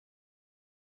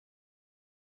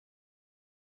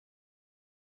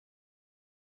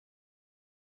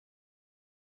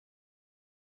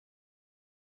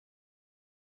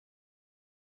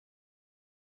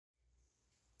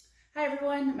Hi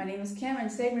everyone, my name is Kim and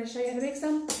today I'm going to show you how to make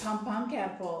some Pom Pom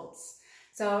Catapults.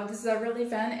 So this is a really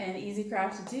fun and easy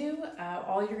craft to do.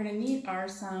 All you're going to need are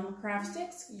some craft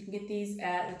sticks. You can get these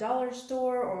at the dollar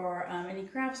store or any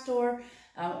craft store,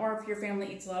 or if your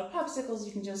family eats a lot of popsicles,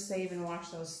 you can just save and wash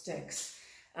those sticks.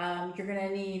 You're going to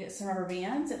need some rubber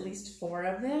bands, at least 4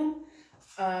 of them.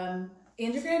 And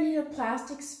you're going to need a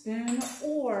plastic spoon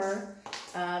or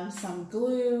some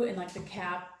glue and like the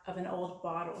cap of an old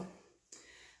bottle.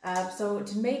 So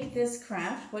to make this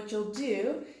craft, what you'll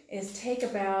do is take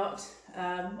about,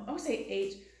 I would say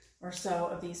 8 or so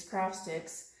of these craft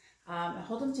sticks,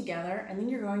 hold them together, and then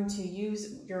you're going to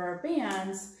use your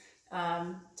bands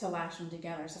to lash them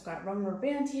together. So I've got one rubber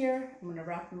band here. I'm going to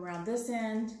wrap them around this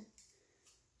end. I'm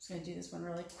just going to do this one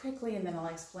really quickly, and then I'll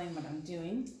explain what I'm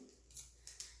doing.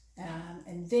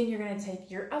 And then you're going to take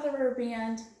your other rubber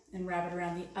band and wrap it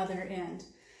around the other end.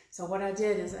 So what I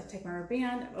did is I take my rubber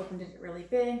band, I've opened it really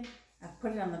big, I've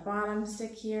put it on the bottom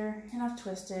stick here, and I've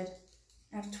twisted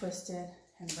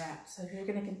and wrapped. So you're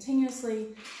going to continuously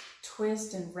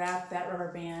twist and wrap that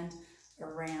rubber band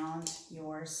around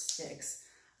your sticks.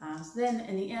 So then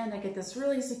in the end I get this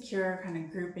really secure kind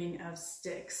of grouping of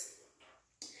sticks.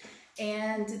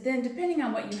 And then depending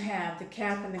on what you have, the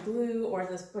cap and the glue or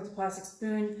with the plastic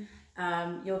spoon,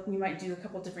 you might do a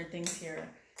couple different things here.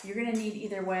 You're going to need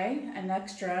either way an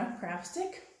extra craft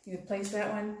stick. You would place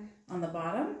that one on the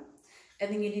bottom,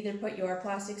 and then you'd either put your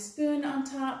plastic spoon on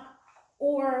top,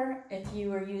 or if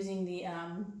you are using the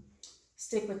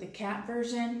stick with the cap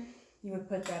version, you would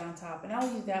put that on top. And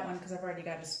I'll use that one because I've already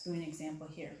got a spoon example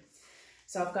here.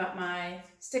 So I've got my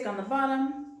stick on the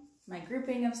bottom, my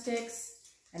grouping of sticks,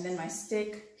 and then my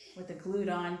stick with the glued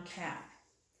on cap.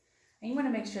 And you want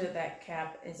to make sure that that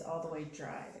cap is all the way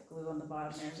dry. The glue on the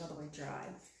bottom there is all the way dry.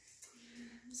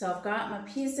 So I've got my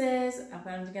pieces, I've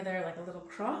got them together like a little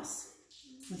cross.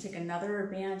 I'm going to take another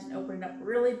rubber band and open it up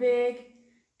really big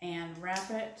and wrap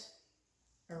it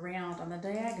around on the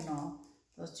diagonal,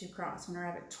 those 2 crosses. I'm going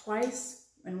to wrap it twice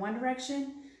in one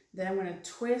direction, then I'm going to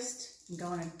twist and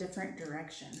go in a different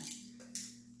direction.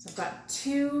 So I've got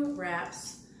 2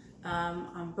 wraps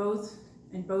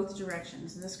in both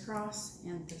directions, this cross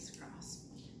and this cross.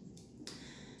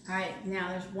 All right, now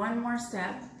there's one more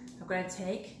step. I'm going to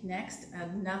take next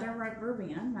another rubber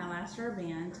band, my last rubber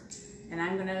band, and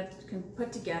I'm going to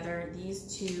put together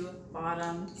these 2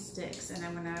 bottom sticks, and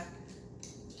I'm going to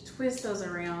twist those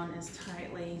around as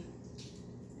tightly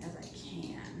as I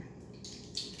can.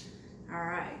 All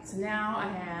right, so now I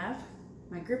have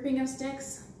my grouping of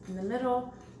sticks in the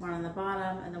middle, one on the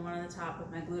bottom, and then one on the top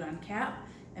with my glued on cap.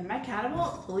 And my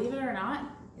catapult, believe it or not,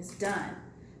 is done.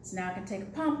 So now I can take a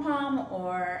pom-pom,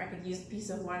 or I could use a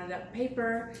piece of wadded up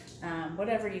paper,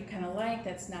 whatever you kind of like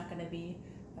that's not going to be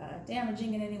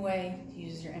damaging in any way.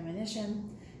 Use your ammunition.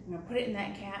 I'm going to put it in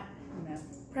that cap. I'm going to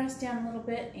press down a little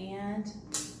bit, and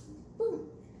boom,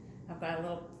 I've got a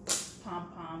little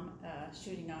pom-pom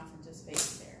shooting off into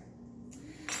space there.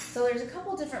 So there's a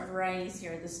couple different varieties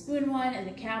here. The spoon one and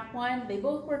the cap one, they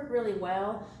both work really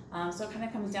well. So it kind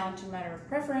of comes down to a matter of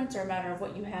preference or a matter of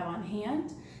what you have on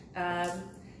hand.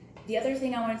 The other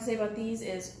thing I wanted to say about these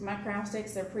is my craft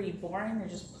sticks, they're pretty boring. They're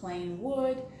just plain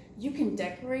wood. You can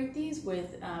decorate these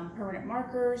with permanent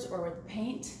markers or with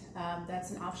paint.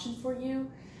 That's an option for you.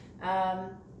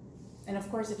 And of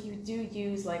course, if you do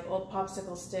use like old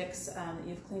popsicle sticks that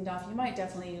you've cleaned off, you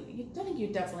definitely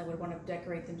would want to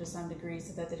decorate them to some degree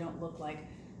so that they don't look like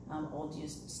old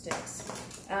used sticks.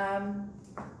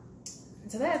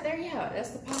 So there you have it.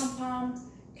 That's the Pom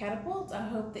Pom Catapult. I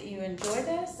hope that you enjoy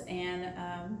this and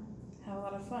have a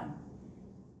lot of fun.